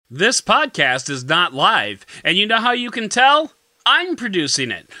This podcast is not live, and you know how you can tell? I'm producing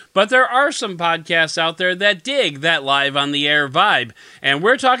it. But there are some podcasts out there that dig that live on the air vibe, and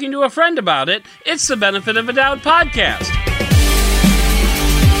we're talking to a friend about it. It's the Benefit of a Doubt podcast.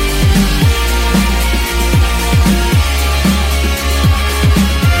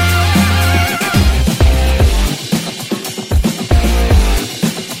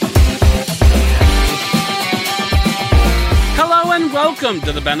 Welcome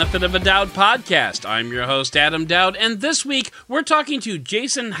to the Benefit of a Doubt podcast. I'm your host, Adam Dowd, and this week we're talking to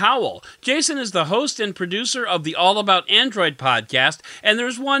Jason Howell. Jason is the host and producer of the All About Android podcast, and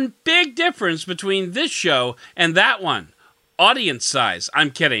there's one big difference between this show and that one. Audience size.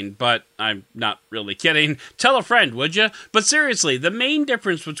 I'm kidding, but I'm not really kidding. Tell a friend, would you? But seriously, the main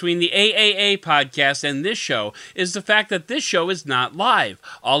difference between the AAA podcast and this show is the fact that this show is not live.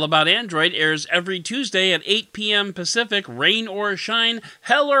 All About Android airs every Tuesday at 8 p.m. Pacific, rain or shine,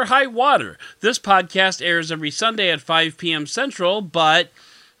 hell or high water. This podcast airs every Sunday at 5 p.m. Central, but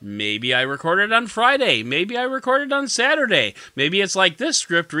maybe I recorded on Friday. Maybe I recorded on Saturday. Maybe it's like this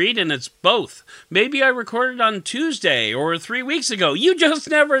script read and it's both. Maybe I recorded on Tuesday or 3 weeks ago. You just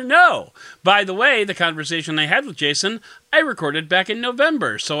never know. By the way, the conversation I had with Jason, I recorded back in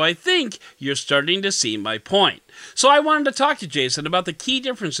November, so I think you're starting to see my point. So I wanted to talk to Jason about the key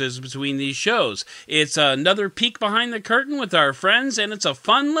differences between these shows. It's another peek behind the curtain with our friends, and it's a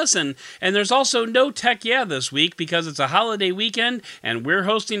fun listen. And there's also no Tech Yeah this week because it's a holiday weekend, and we're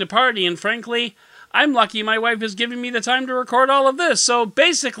hosting a party, and frankly, I'm lucky my wife is giving me the time to record all of this. So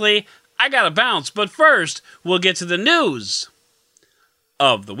basically, I gotta bounce. But first, we'll get to the news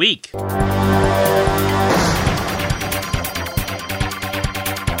of the week.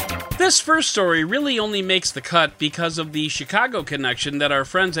 This first story really only makes the cut because of the Chicago connection that our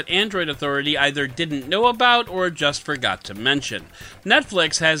friends at Android Authority either didn't know about or just forgot to mention.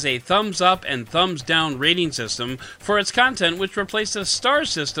 Netflix has a thumbs up and thumbs down rating system for its content, which replaced a star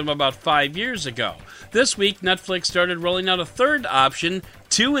system about 5 years ago. This week, Netflix started rolling out a third option,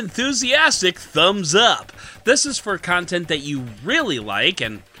 too enthusiastic thumbs up. This is for content that you really like,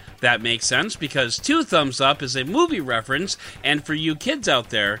 and that makes sense because 2 thumbs up is a movie reference, and for you kids out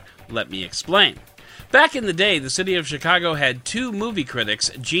there, let me explain. Back in the day, the city of Chicago had 2 movie critics,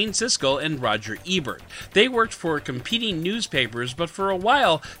 Gene Siskel and Roger Ebert. They worked for competing newspapers, but for a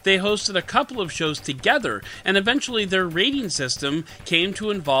while, they hosted a couple of shows together, and eventually their rating system came to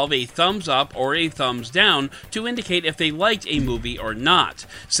involve a thumbs up or a thumbs down to indicate if they liked a movie or not.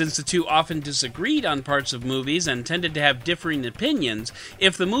 Since the 2 often disagreed on parts of movies and tended to have differing opinions,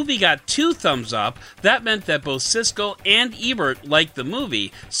 if the movie got 2 thumbs up, that meant that both Siskel and Ebert liked the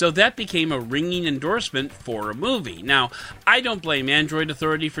movie, so that became a ringing endorsement for a movie. Now, I don't blame Android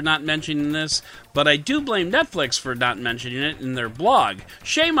Authority for not mentioning this, but I do blame Netflix for not mentioning it in their blog.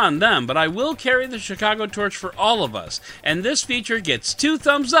 Shame on them, but I will carry the Chicago torch for all of us, and this feature gets 2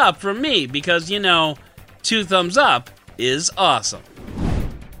 thumbs up from me because, 2 thumbs up is awesome.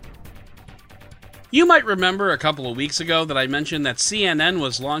 You might remember a couple of weeks ago that I mentioned that CNN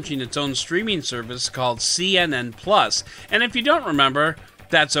was launching its own streaming service called CNN Plus, and if you don't remember,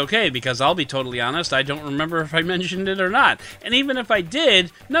 that's okay, because I'll be totally honest, I don't remember if I mentioned it or not. And even if I did,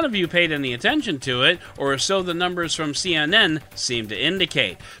 none of you paid any attention to it, or so the numbers from CNN seem to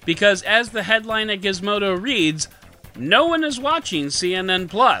indicate. Because as the headline at Gizmodo reads, no one is watching CNN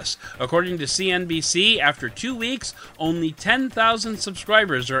Plus. According to CNBC, after 2 weeks, only 10,000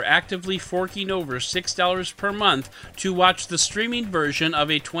 subscribers are actively forking over $6 per month to watch the streaming version of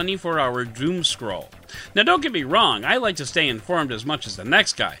a 24-hour doom scroll. Now, don't get me wrong, I like to stay informed as much as the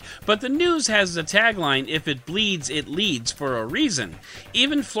next guy, but the news has the tagline, if it bleeds, it leads, for a reason.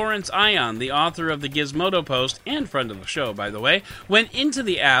 Even Florence Ion, the author of the Gizmodo Post, and friend of the show, by the way, went into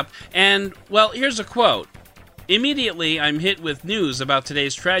the app, and, well, here's a quote. Immediately, I'm hit with news about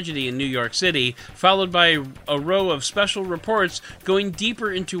today's tragedy in New York City, followed by a row of special reports going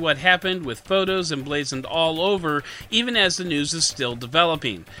deeper into what happened with photos emblazoned all over, even as the news is still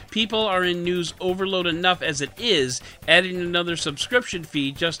developing. People are in news overload enough as it is, adding another subscription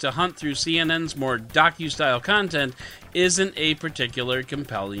fee just to hunt through CNN's more docu-style content isn't a particular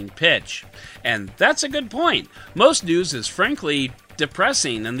compelling pitch. And that's a good point. Most news is frankly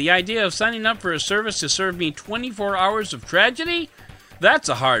depressing, and the idea of signing up for a service to serve me 24 hours of tragedy? That's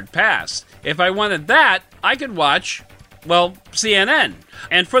a hard pass. If I wanted that, I could watch, well, CNN.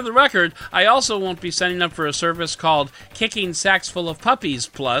 And for the record, I also won't be signing up for a service called Kicking Sacks Full of Puppies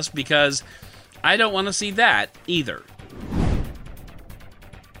Plus because I don't want to see that either.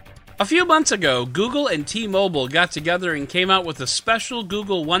 A few months ago, Google and T-Mobile got together and came out with a special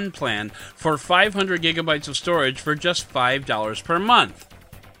Google One plan for 500 gigabytes of storage for just $5 per month.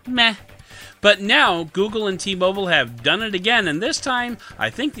 meh. But now, Google and T-Mobile have done it again, and this time, I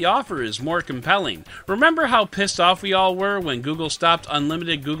think the offer is more compelling. Remember how pissed off we all were when Google stopped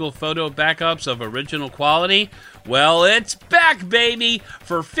unlimited Google Photo backups of original quality? Well, it's back, baby!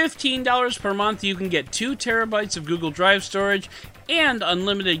 For $15 per month, you can get 2 terabytes of Google Drive storage and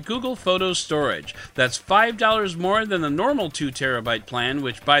unlimited Google Photos storage. That's $5 more than the normal 2 terabyte plan,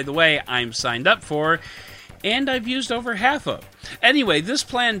 which, by the way, I'm signed up for, and I've used over half of. Anyway, this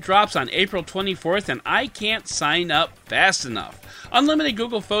plan drops on April 24th, and I can't sign up fast enough. Unlimited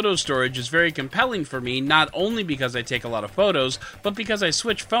Google Photo storage is very compelling for me, not only because I take a lot of photos, but because I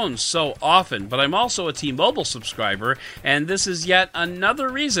switch phones so often. But I'm also a T-Mobile subscriber, and this is yet another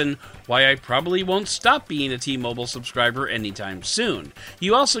reason why I probably won't stop being a T-Mobile subscriber anytime soon.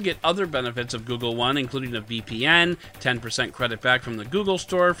 You also get other benefits of Google One, including a VPN, 10% credit back from the Google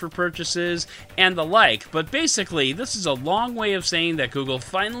Store for purchases, and the like. But basically, this is a long way of saying that Google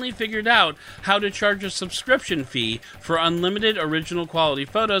finally figured out how to charge a subscription fee for unlimited original quality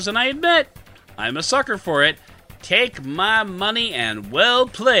photos, and I admit, I'm a sucker for it. Take my money and well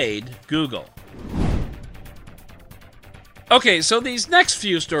played, Google. Okay, so these next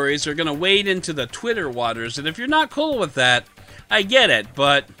few stories are going to wade into the Twitter waters, and if you're not cool with that, I get it,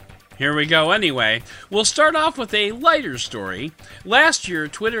 but here we go anyway. We'll start off with a lighter story. Last year,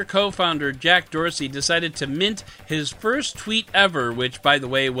 Twitter co-founder Jack Dorsey decided to mint his first tweet ever, which, by the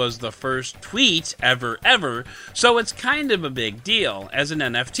way, was the first tweet ever, so it's kind of a big deal as an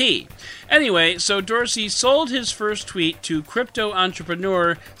NFT. Anyway, so Dorsey sold his first tweet to crypto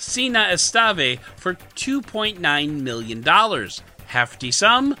entrepreneur Sina Esteve for $2.9 million. Hefty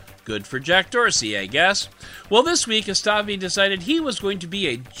sum. Good for Jack Dorsey, I guess. Well, this week, Esteve decided he was going to be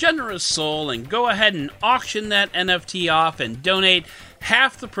a generous soul and go ahead and auction that NFT off and donate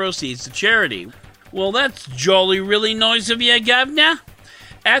half the proceeds to charity. Well, that's jolly really nice of you, Governor.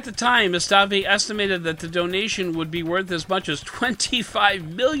 At the time, Esteve estimated that the donation would be worth as much as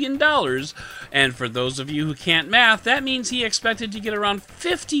 $25 million, and for those of you who can't math, that means he expected to get around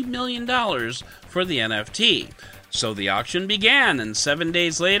 $50 million for the NFT. So the auction began, and 7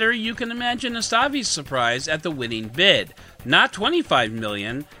 days later, you can imagine Esteve's surprise at the winning bid. Not $25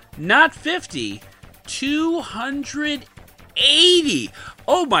 million, not $50, $280.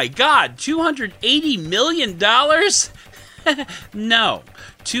 Oh my God, $280 million? No,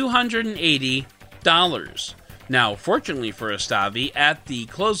 $280. Now, fortunately for Esteve, at the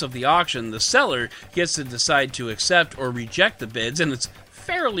close of the auction, the seller gets to decide to accept or reject the bids, and it's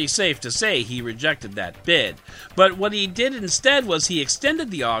fairly safe to say he rejected that bid. But what he did instead was he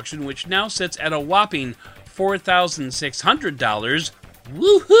extended the auction, which now sits at a whopping $4,600.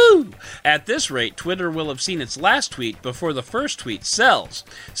 Woohoo! At this rate, Twitter will have seen its last tweet before the first tweet sells.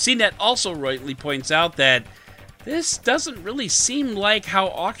 CNET also rightly points out that this doesn't really seem like how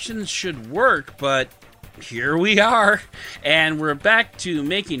auctions should work, but here we are, and we're back to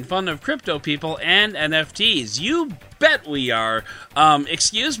making fun of crypto people and NFTs. You bet we are.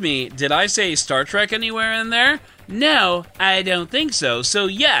 Excuse me, did I say Star Trek anywhere in there? No, I don't think so. So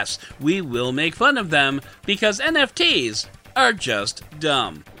yes, we will make fun of them because NFTs are just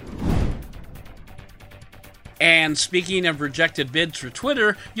dumb. And speaking of rejected bids for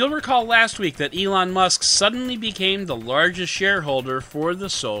Twitter, you'll recall last week that Elon Musk suddenly became the largest shareholder for the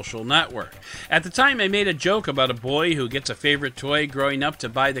social network. At the time, I made a joke about a boy who gets a favorite toy growing up to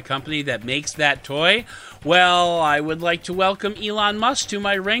buy the company that makes that toy. Well, I would like to welcome Elon Musk to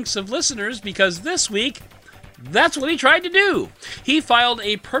my ranks of listeners because this week, that's what he tried to do. He filed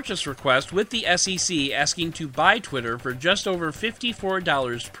a purchase request with the SEC asking to buy Twitter for just over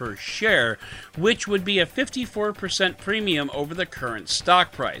 $54 per share, which would be a 54% premium over the current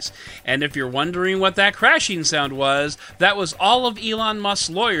stock price. And if you're wondering what that crashing sound was, that was all of Elon Musk's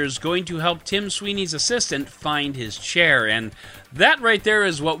lawyers going to help Tim Sweeney's assistant find his chair. And that right there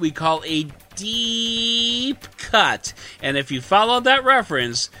is what we call a deep cut. And if you followed that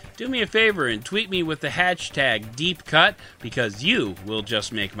reference, do me a favor and tweet me with the hashtag DeepCut because you will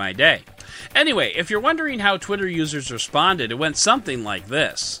just make my day. Anyway, if you're wondering how Twitter users responded, it went something like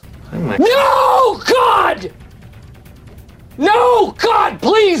this. No, God! No, God,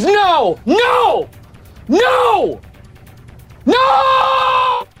 please, no! No! No!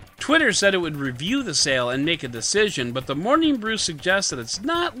 No! Twitter said it would review the sale and make a decision, but the Morning Brew suggests that it's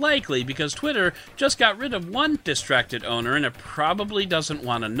not likely because Twitter just got rid of one distracted owner and it probably doesn't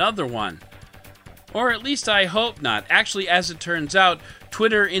want another one. Or at least I hope not. Actually, as it turns out,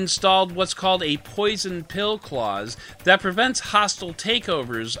 Twitter installed what's called a poison pill clause that prevents hostile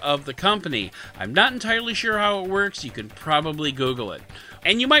takeovers of the company. I'm not entirely sure how it works. You can probably Google it.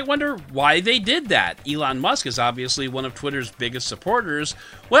 And you might wonder why they did that. Elon Musk is obviously one of Twitter's biggest supporters.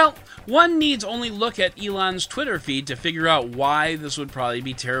 Well, one needs only look at Elon's Twitter feed to figure out why this would probably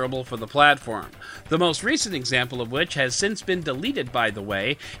be terrible for the platform. The most recent example of which has since been deleted, by the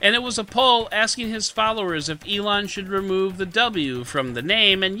way, and it was a poll asking his followers if Elon should remove the W from the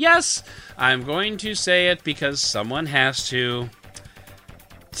name, and yes, I'm going to say it because someone has to.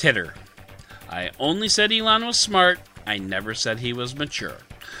 Titter. I only said Elon was smart. I never said he was mature.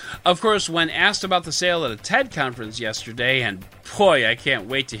 Of course, when asked about the sale at a TED conference yesterday, and boy, I can't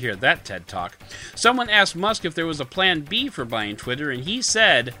wait to hear that TED Talk, someone asked Musk if there was a plan B for buying Twitter, and he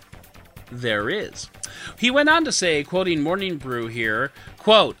said, there is. He went on to say, quoting Morning Brew here,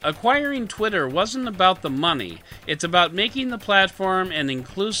 quote, acquiring Twitter wasn't about the money. It's about making the platform an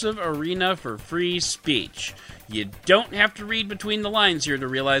inclusive arena for free speech. You don't have to read between the lines here to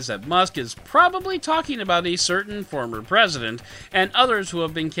realize that Musk is probably talking about a certain former president and others who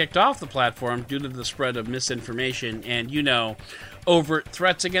have been kicked off the platform due to the spread of misinformation and, overt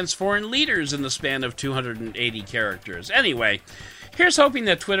threats against foreign leaders in the span of 280 characters. Anyway, here's hoping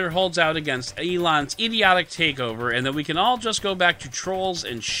that Twitter holds out against Elon's idiotic takeover and that we can all just go back to trolls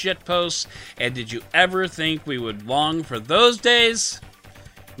and shitposts. And did you ever think we would long for those days?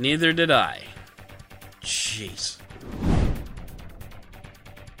 Neither did I. Jeez.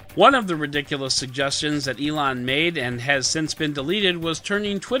 One of the ridiculous suggestions that Elon made and has since been deleted was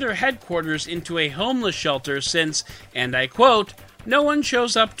turning Twitter headquarters into a homeless shelter since, and I quote, no one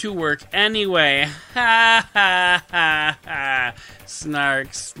shows up to work anyway. Ha ha ha ha.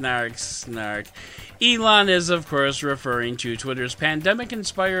 Snark, snark, snark. Elon is, of course, referring to Twitter's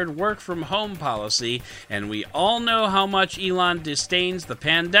pandemic-inspired work-from-home policy, and we all know how much Elon disdains the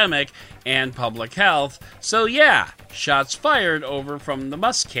pandemic and public health, so yeah, shots fired over from the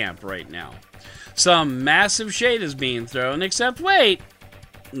Musk camp right now. Some massive shade is being thrown, except wait,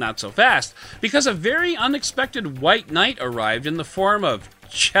 not so fast, because a very unexpected white knight arrived in the form of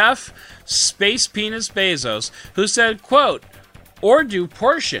Jeff Space Penis Bezos, who said, quote, Ordo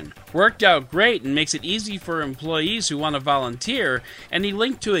portion worked out great and makes it easy for employees who want to volunteer, and he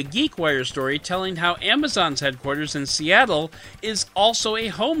linked to a GeekWire story telling how Amazon's headquarters in Seattle is also a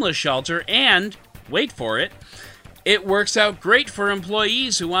homeless shelter and, wait for it, it works out great for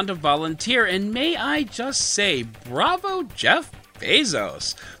employees who want to volunteer, and may I just say, bravo Jeff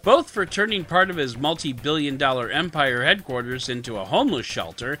Bezos, both for turning part of his multi-billion-dollar empire headquarters into a homeless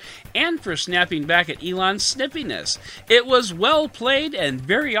shelter, and for snapping back at Elon's snippiness. It was well played and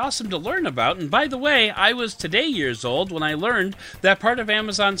very awesome to learn about, and by the way, I was today years old when I learned that part of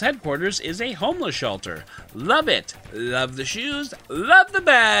Amazon's headquarters is a homeless shelter. Love it. Love the shoes. Love the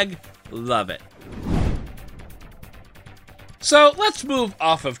bag. Love it. So let's move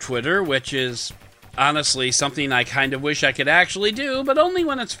off of Twitter, which is honestly something I kind of wish I could actually do, but only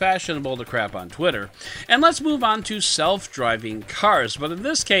when it's fashionable to crap on Twitter. And let's move on to self-driving cars. But in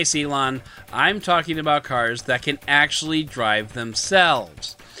this case, Elon, I'm talking about cars that can actually drive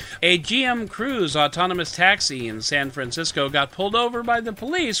themselves. A GM Cruise autonomous taxi in San Francisco got pulled over by the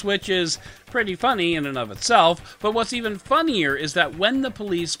police, which is pretty funny in and of itself, but what's even funnier is that when the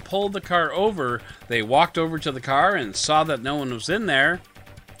police pulled the car over, they walked over to the car and saw that no one was in there,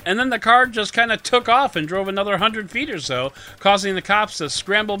 and then the car just kind of took off and drove another 100 feet or so, causing the cops to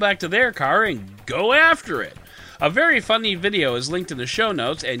scramble back to their car and go after it. A very funny video is linked in the show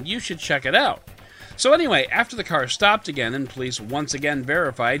notes, and you should check it out. So anyway, after the car stopped again and police once again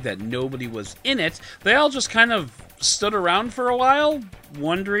verified that nobody was in it, they all just kind of stood around for a while,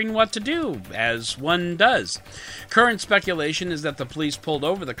 wondering what to do, as one does. Current speculation is that the police pulled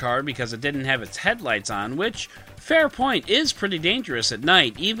over the car because it didn't have its headlights on, which, fair point, is pretty dangerous at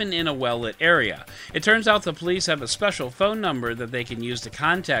night, even in a well-lit area. It turns out the police have a special phone number that they can use to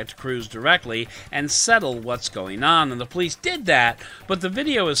contact Cruise directly and settle what's going on, and the police did that, but the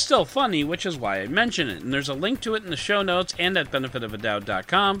video is still funny, which is why I mention it, and there's a link to it in the show notes and at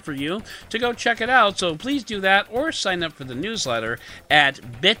benefitofadoubt.com for you to go check it out, so please do that, or sign up for the newsletter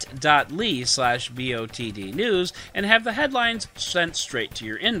at bit.ly/BOTD News and have the headlines sent straight to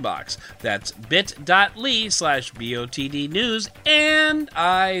your inbox. That's bit.ly/BOTD News, and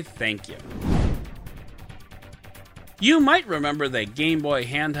I thank you. You might remember the Game Boy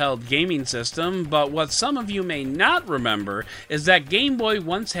handheld gaming system, but what some of you may not remember is that Game Boy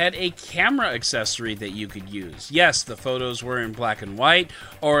once had a camera accessory that you could use. Yes, the photos were in black and white,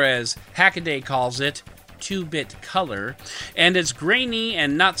 or as Hackaday calls it, 2-bit color, and it's grainy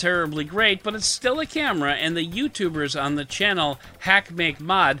and not terribly great, but it's still a camera, and the YouTubers on the channel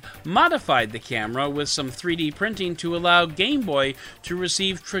HackMakeMod modified the camera with some 3D printing to allow Game Boy to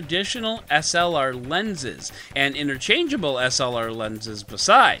receive traditional SLR lenses, and interchangeable SLR lenses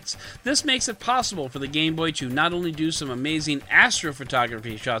besides. This makes it possible for the Game Boy to not only do some amazing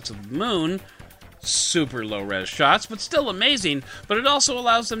astrophotography shots of the moon, super low-res shots, but still amazing, but it also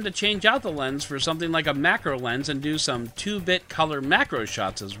allows them to change out the lens for something like a macro lens and do some 2-bit color macro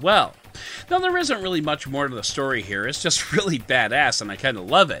shots as well. Now, there isn't really much more to the story here, it's just really badass and I kind of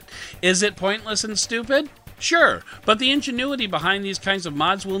love it. Is it pointless and stupid? Sure, but the ingenuity behind these kinds of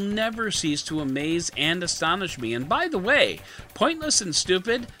mods will never cease to amaze and astonish me. And by the way, pointless and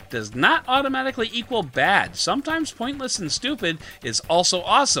stupid does not automatically equal bad. Sometimes pointless and stupid is also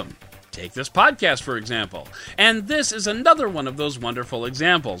awesome. Take this podcast, for example. And this is another one of those wonderful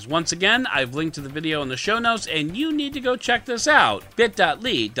examples. Once again, I've linked to the video in the show notes, and you need to go check this out.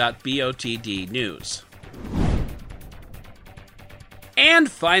 bit.ly.botdnews.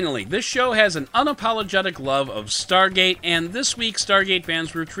 And finally, this show has an unapologetic love of Stargate, and this week Stargate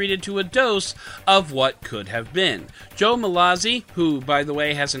fans were treated to a dose of what could have been. Joe Malazzi, who, by the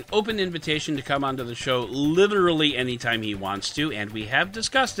way, has an open invitation to come onto the show literally anytime he wants to, and we have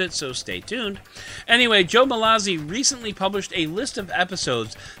discussed it, so stay tuned. Anyway, Joe Malazzi recently published a list of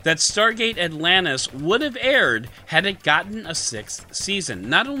episodes that Stargate Atlantis would have aired had it gotten a 6th season.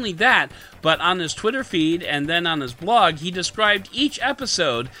 Not only that, but on his Twitter feed and then on his blog, he described each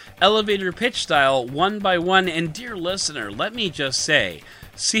episode elevator pitch style, one by one, and dear listener, let me just say,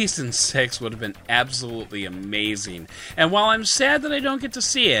 Season 6 would have been absolutely amazing. And while I'm sad that I don't get to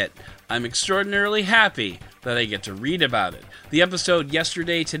see it, I'm extraordinarily happy that I get to read about it. The episode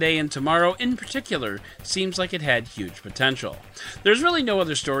Yesterday, Today, and Tomorrow in particular seems like it had huge potential. There's really no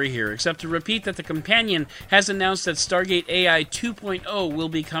other story here except to repeat that the Companion has announced that Stargate AI 2.0 will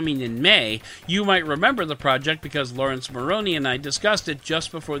be coming in May. You might remember the project because Lawrence Moroney and I discussed it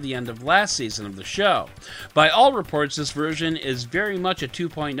just before the end of last season of the show. By all reports, this version is very much a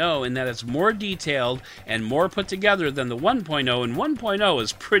 2.0 in that it's more detailed and more put together than the 1.0, and 1.0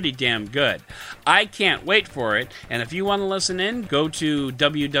 is pretty damn good. I can't wait for it, and if you want to listen in, go to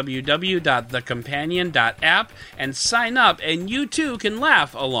www.thecompanion.app and sign up, and you too can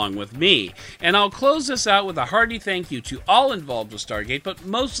laugh along with me. And I'll close this out with a hearty thank you to all involved with Stargate, but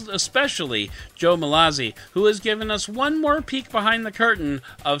most especially Joe Malazzi, who has given us one more peek behind the curtain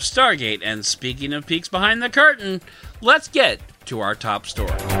of Stargate. And speaking of peeks behind the curtain, let's get to our top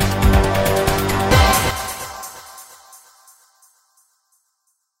story.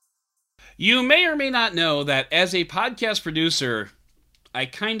 You may or may not know that as a podcast producer, I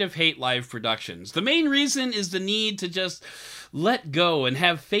kind of hate live productions. The main reason is the need to just let go and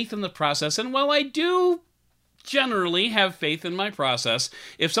have faith in the process. And while I do generally have faith in my process,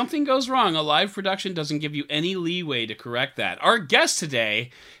 if something goes wrong, a live production doesn't give you any leeway to correct that. Our guest today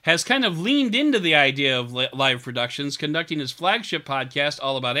has kind of leaned into the idea of live productions, conducting his flagship podcast,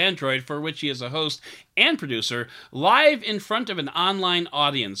 All About Android, for which he is a host and producer, live in front of an online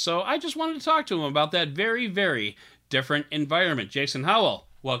audience. So I just wanted to talk to him about that very, very different environment. Jason Howell,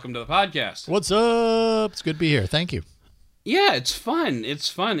 welcome to the podcast. What's up? It's good to be here. Thank you. Yeah, it's fun. It's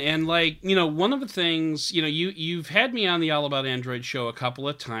fun. And one of the things, you've had me on the All About Android show a couple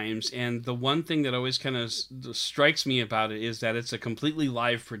of times, and the one thing that always kind of strikes me about it is that it's a completely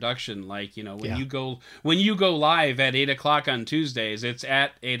live production. You go live at 8:00 on Tuesdays, it's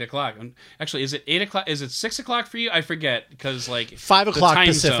at 8:00. Actually, is it 8:00? Is it 6:00 for you? I forget, because 5 o'clock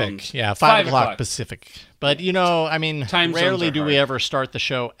Pacific. Zones. Yeah, 5 o'clock Pacific. But rarely do we ever start the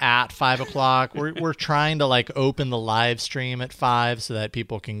show at 5 o'clock. We're trying to open the live stream at 5 so that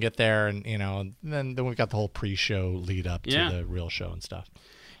people can get there, and then we've got the whole pre-show lead up to the real show and stuff.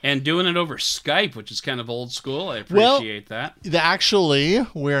 And doing it over Skype, which is kind of old school. I appreciate that. Actually,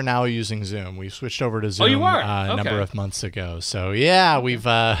 we're now using Zoom. We switched over to Zoom a number of months ago. So yeah, we've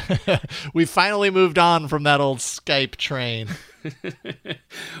we've finally moved on from that old Skype train.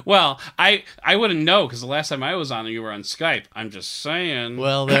 Well, I wouldn't know, because the last time I was on, you were on Skype. I'm just saying.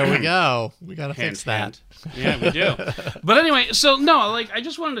 Well, there we go. We got to fix that. Yeah, we do. But anyway, so no, I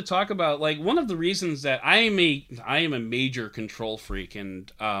just wanted to talk about one of the reasons that I am a major control freak,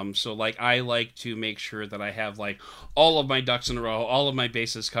 and so I like to make sure that I have all of my ducks in a row, all of my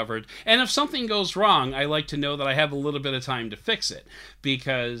bases covered, and if something goes wrong, I like to know that I have a little bit of time to fix it,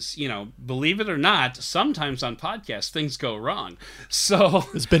 because believe it or not, sometimes on podcasts things go wrong. So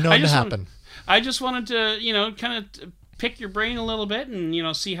it's been known to happen. I just wanted to kind of pick your brain a little bit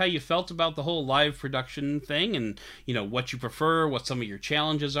and, see how you felt about the whole live production thing and, what you prefer, what some of your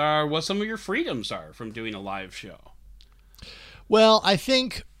challenges are, what some of your freedoms are from doing a live show. Well, I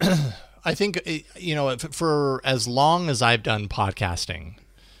think, for as long as I've done podcasting,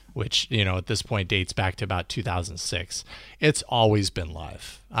 which, at this point dates back to about 2006, it's always been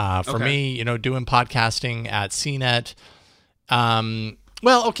live. For me, doing podcasting at CNET,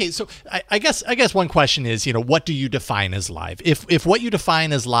 well, okay, so I guess one question is, what do you define as live? If what you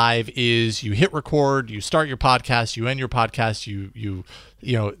define as live is you hit record, you start your podcast, you end your podcast, you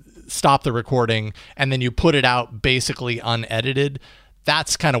stop the recording, and then you put it out basically unedited,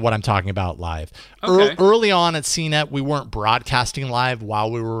 that's kind of what I'm talking about live. Okay. Early on at CNET, we weren't broadcasting live while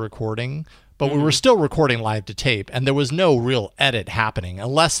we were recording, but we were still recording live to tape, and there was no real edit happening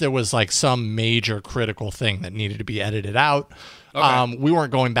unless there was like some major critical thing that needed to be edited out. Okay. We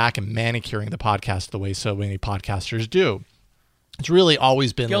weren't going back and manicuring the podcast the way so many podcasters do. It's really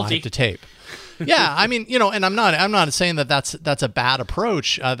always been Guilty. live to tape. Yeah, I mean, and I'm not saying that that's a bad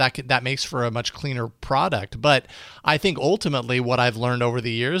approach. That makes for a much cleaner product. But I think ultimately what I've learned over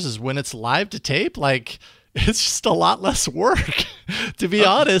the years is when it's live to tape, like, it's just a lot less work, to be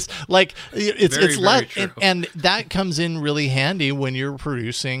honest. Like, it's less, and that comes in really handy when you're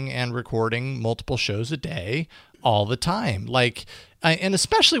producing and recording multiple shows a day all the time. Like, and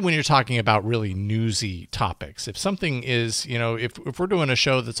especially when you're talking about really newsy topics. If something is, if we're doing a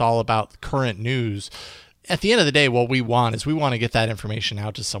show that's all about current news, at the end of the day, what we want to get that information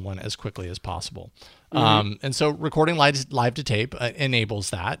out to someone as quickly as possible. And so recording live to tape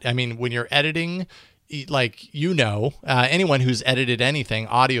enables that. I mean, when you're editing, like, anyone who's edited anything,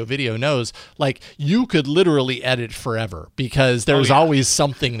 audio, video, knows, like, you could literally edit forever because there's always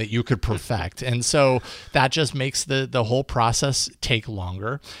something that you could perfect. And so that just makes the whole process take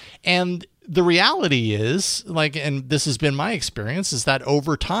longer. And the reality is, like, and this has been my experience, is that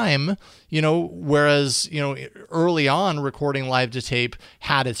over time, whereas, early on recording live to tape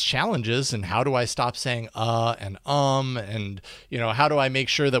had its challenges, and how do I stop saying and and, how do I make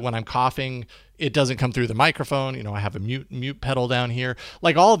sure that when I'm coughing, it doesn't come through the microphone. I have a mute pedal down here.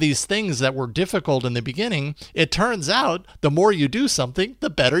 Like, all these things that were difficult in the beginning, it turns out the more you do something, the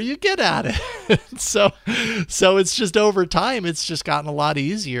better you get at it. So it's just over time, it's just gotten a lot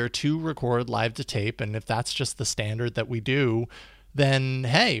easier to record live to tape. And if that's just the standard that we do, then,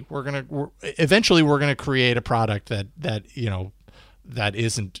 hey, eventually we're going to create a product that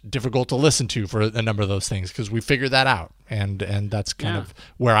isn't difficult to listen to for a number of those things, because we figured that out, and that's kind of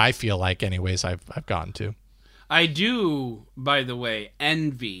where I feel like, anyways, I've gotten to. I do, by the way,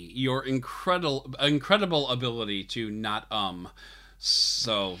 envy your incredible ability to not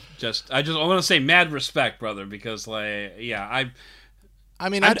So I want to say mad respect, brother, because I'm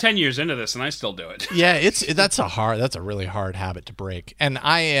 10 years into this and I still do it. Yeah, that's a really hard habit to break, and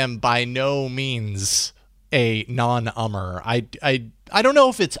I am by no means a non-ummer. I don't know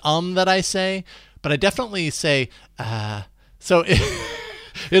if it's that I say, but I definitely say so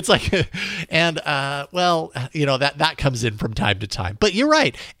it's like, and that comes in from time to time. But you're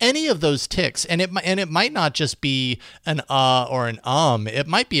right, any of those tics, and it might not just be an or an it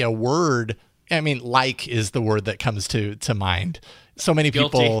might be a word. I mean, like is the word that comes to mind. So many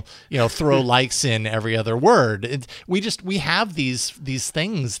people, throw likes in every other word. We have these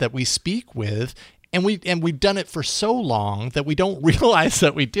things that we speak with, and we've done it for so long that we don't realize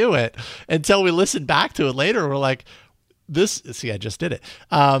that we do it until we listen back to it later. We're like, I just did it.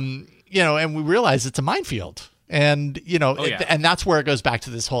 And we realize it's a minefield. And, and that's where it goes back to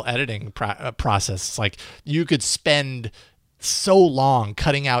this whole editing process. It's like, you could spend so long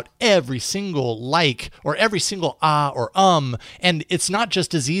cutting out every single like or every single or and it's not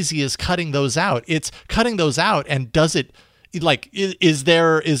just as easy as cutting those out. It's cutting those out, and does it, like, is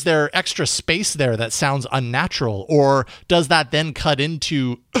there extra space there that sounds unnatural, or does that then cut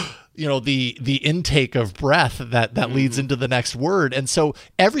into the intake of breath that leads into the next word? And so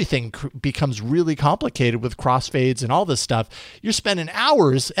everything becomes really complicated with crossfades and all this stuff. You're spending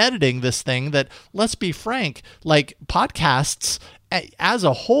hours editing this thing that, let's be frank, like, podcasts as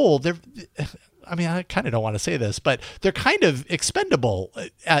a whole, I kind of don't want to say this, but they're kind of expendable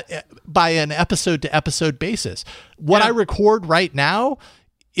by an episode to episode basis. What I record right now,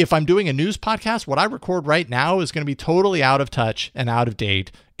 if I'm doing a news podcast, what I record right now is going to be totally out of touch and out of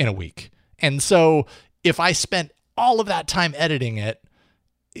date in a week. And so if I spent all of that time editing it,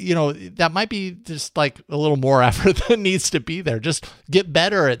 that might be just like a little more effort than needs to be there. Just get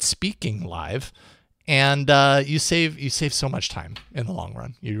better at speaking live, and you save so much time in the long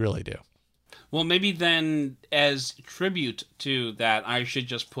run. You really do. Well, maybe then, as tribute to that, I should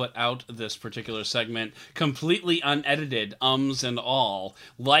just put out this particular segment completely unedited, and all,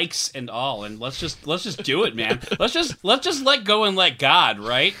 likes and all, and let's just do it, man. let's just let go and let God,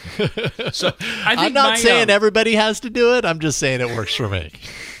 right? So I'm not saying everybody has to do it. I'm just saying it works for me.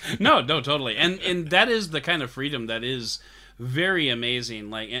 No, totally, and that is the kind of freedom that is very amazing.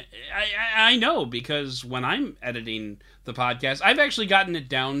 Like I know, because when I'm editing the podcast, I've actually gotten it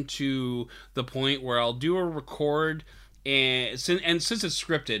down to the point where I'll do a record, and since it's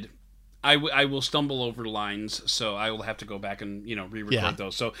scripted, I will stumble over lines, so I will have to go back and re-record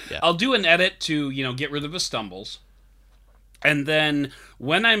those. So I'll do an edit to get rid of the stumbles, and then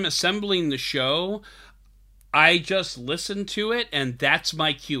when I'm assembling the show, I just listen to it, and that's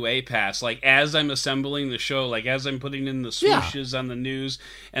my QA pass. Like, as I'm assembling the show, like, as I'm putting in the swooshes on the news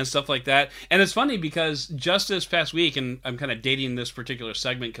and stuff like that. And it's funny because just this past week, and I'm kind of dating this particular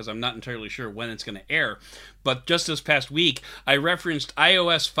segment because I'm not entirely sure when it's going to air, but just this past week, I referenced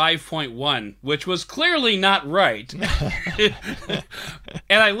iOS 5.1, which was clearly not right.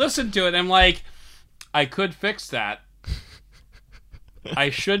 And I listened to it, and I'm like, I could fix that. I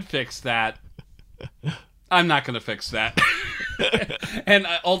should fix that. I'm not going to fix that. And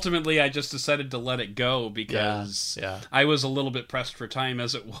ultimately, I just decided to let it go because I was a little bit pressed for time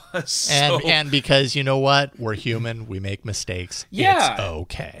as it was. And because, you know what? We're human. We make mistakes. Yeah. It's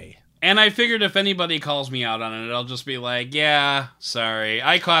okay. And I figured if anybody calls me out on it, I'll just be like, yeah, sorry.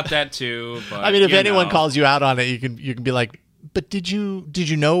 I caught that too. But, I mean, if anyone calls you out on it, you can be like, but did you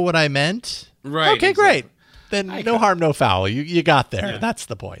know what I meant? Right. Okay, exactly. Great. Then no harm, no foul. You got there. Yeah. That's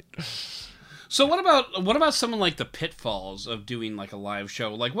the point. So what about someone like the pitfalls of doing like a live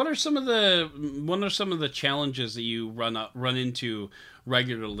show? Like, what are some of the challenges that you run into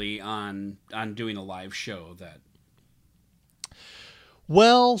regularly on doing a live show?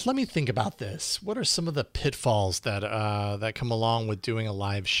 Well, let me think about this. What are some of the pitfalls that come along with doing a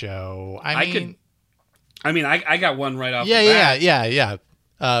live show? I got one right off the bat. Yeah.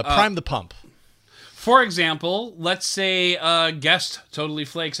 Prime the pump. For example, let's say a guest totally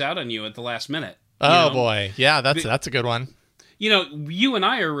flakes out on you at the last minute. Boy. Yeah, that's a good one. You and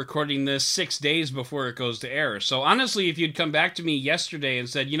I are recording this 6 days before it goes to air. So honestly, if you'd come back to me yesterday and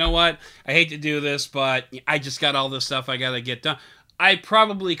said, you know what, I hate to do this, but I just got all this stuff I got to get done, I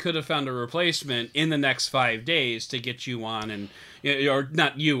probably could have found a replacement in the next 5 days to get you on, and or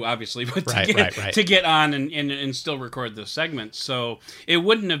not you, obviously, but to get on and still record this segment. So it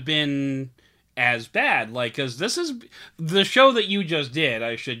wouldn't have been as bad, because this is the show that you just did,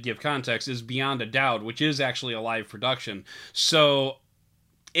 I should give context, is Beyond a Doubt, which is actually a live production. So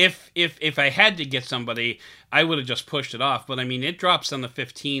if I had to get somebody, I would have just pushed it off. But I mean, it drops on the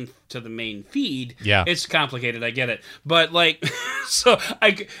 15th to the main feed. Yeah, it's complicated, I get it, but so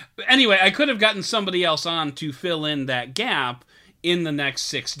I could have gotten somebody else on to fill in that gap in the next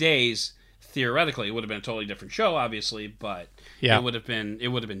 6 days. Theoretically, it would have been a totally different show, obviously, but it would have been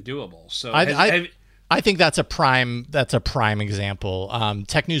doable. So I think that's a prime example.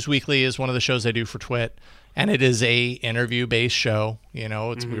 Tech News Weekly is one of the shows I do for Twit, and it is a interview based show. We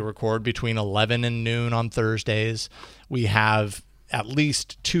record between 11 and noon on Thursdays. We have at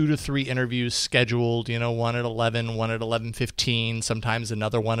least 2 to 3 interviews scheduled, one at 11, one at 11:15, sometimes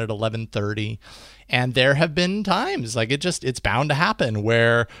another one at 11:30. And there have been times, it's bound to happen,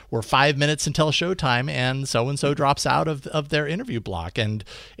 where we're 5 minutes until showtime and so drops out of their interview block. And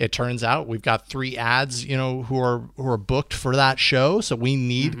it turns out we've got 3 ads, who are booked for that show. So we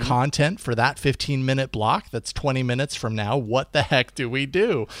need content for that 15-minute block. That's 20 minutes from now. What the heck do we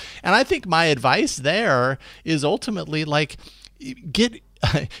do? And I think my advice there is ultimately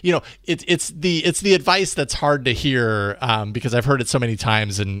it's the advice that's hard to hear because I've heard it so many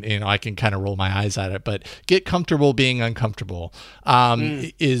times, and I can kind of roll my eyes at it. But get comfortable being uncomfortable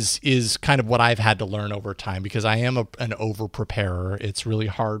is kind of what I've had to learn over time, because I am an over preparer. It's really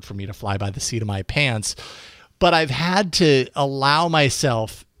hard for me to fly by the seat of my pants, but I've had to allow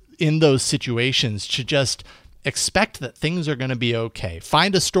myself in those situations to just expect that things are going to be okay.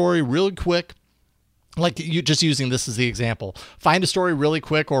 Find a story really quick. Like, you just using this as the example, find a story really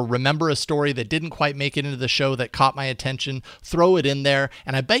quick, or remember a story that didn't quite make it into the show that caught my attention, throw it in there.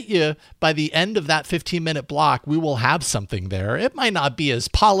 And I bet you by the end of that 15-minute block, we will have something there. It might not be as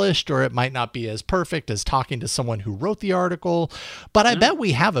polished, or it might not be as perfect as talking to someone who wrote the article, but I bet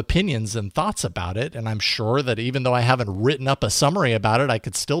we have opinions and thoughts about it. And I'm sure that even though I haven't written up a summary about it, I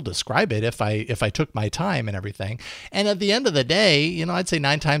could still describe it if I took my time and everything. And at the end of the day, I'd say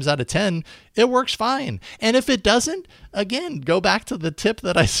 9 times out of 10, it works fine. fine. And if it doesn't, again, go back to the tip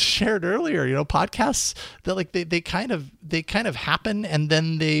that I shared earlier. Podcasts that like they kind of happen and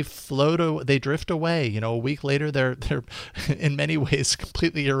then they they drift away. A week later they're in many ways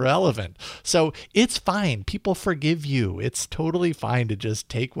completely irrelevant. So it's fine. People forgive you. It's totally fine to just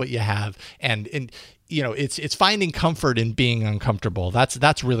take what you have and it's finding comfort in being uncomfortable.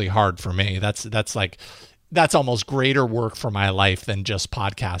 That's really hard for me. That's almost greater work for my life than just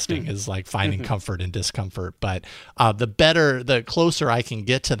podcasting is like finding comfort in discomfort. But the closer I can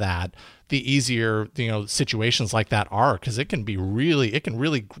get to that, the easier, situations like that are, because it can really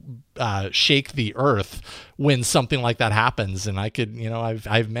shake the earth when something like that happens. And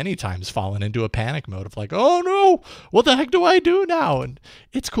I've many times fallen into a panic mode of like, oh no, what the heck do I do now? And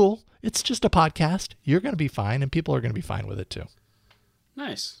it's cool. It's just a podcast. You're going to be fine, and people are going to be fine with it too.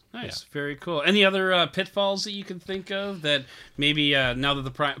 Nice. Yeah. Very cool. Any other pitfalls that you can think of that maybe now that the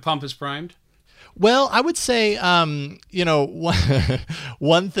pump is primed? Well, I would say,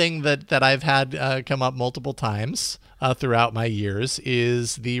 one thing that I've had come up multiple times throughout my years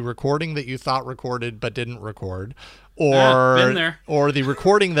is the recording that you thought recorded but didn't record, been there. Or the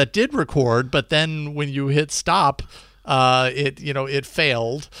recording that did record, but then when you hit stop, it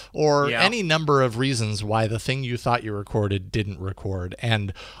failed, or any number of reasons why the thing you thought you recorded didn't record.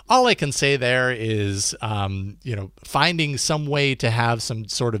 And all I can say there is, finding some way to have some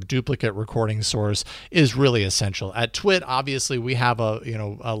sort of duplicate recording source is really essential. At Twit, obviously, we have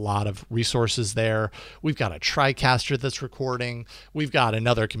a lot of resources there. We've got a TriCaster that's recording. We've got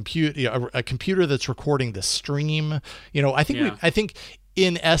another a computer that's recording the stream. I think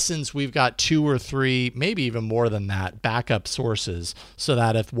in essence, we've got 2 or 3, maybe even more than that, backup sources, so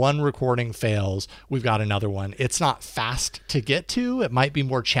that if one recording fails, we've got another one. It's not fast to get to. It might be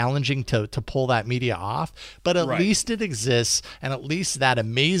more challenging to pull that media off, but at least it exists, and at least that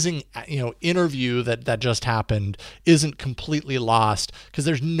amazing interview that just happened isn't completely lost, because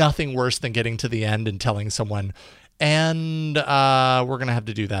there's nothing worse than getting to the end and telling someone, and we're going to have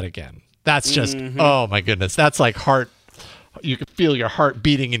to do that again. That's just, oh my goodness, that's like you can feel your heart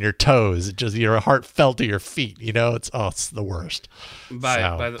beating in your toes. It just, your heart fell to your feet. It's the worst.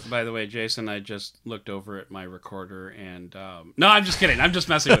 By the way, Jason, I just looked over at my recorder and no, I'm just kidding. I'm just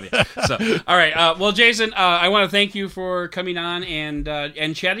messing with you. So, all right. Well, Jason, I want to thank you for coming on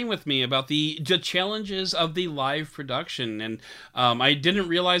and chatting with me about the challenges of the live production. And I didn't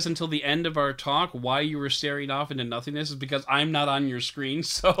realize until the end of our talk why you were staring off into nothingness is because I'm not on your screen.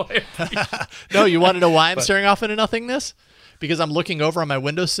 So, no, you want to know why I'm staring off into nothingness? Because I'm looking over on my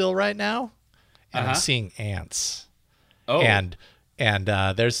windowsill right now, and I'm seeing ants. Oh, and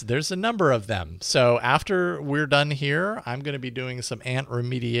there's a number of them. So after we're done here, I'm going to be doing some ant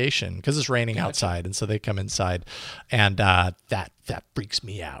remediation because it's raining outside, and so they come inside, and that freaks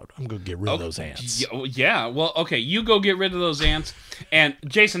me out. I'm going to get rid of those ants. Yeah. Well, okay, you go get rid of those ants. And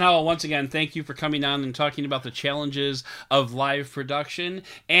Jason Howell, once again, thank you for coming on and talking about the challenges of live production.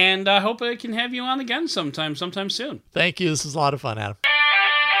 And I hope I can have you on again sometime soon. Thank you. This was a lot of fun, Adam.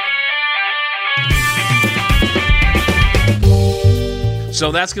 So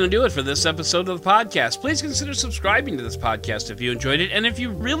that's going to do it for this episode of the podcast. Please consider subscribing to this podcast if you enjoyed it. And if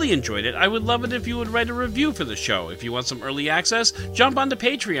you really enjoyed it, I would love it if you would write a review for the show. If you want some early access, jump onto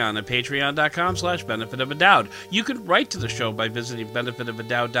Patreon at patreon.com/benefitofadowd. You can write to the show by visiting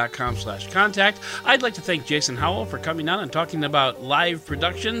benefitofadowd.com/contact. I'd like to thank Jason Howell for coming on and talking about live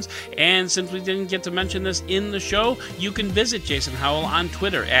productions. And since we didn't get to mention this in the show, you can visit Jason Howell on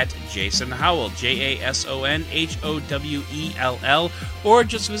Twitter at Jason Howell, JASONHOWELL, or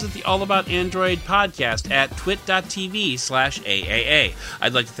just visit the All About Android podcast at twit.tv/AAA.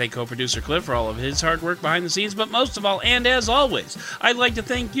 I'd like to thank co-producer Cliff for all of his hard work behind the scenes, but most of all, and as always, I'd like to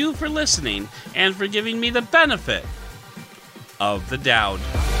thank you for listening and for giving me the benefit of the doubt.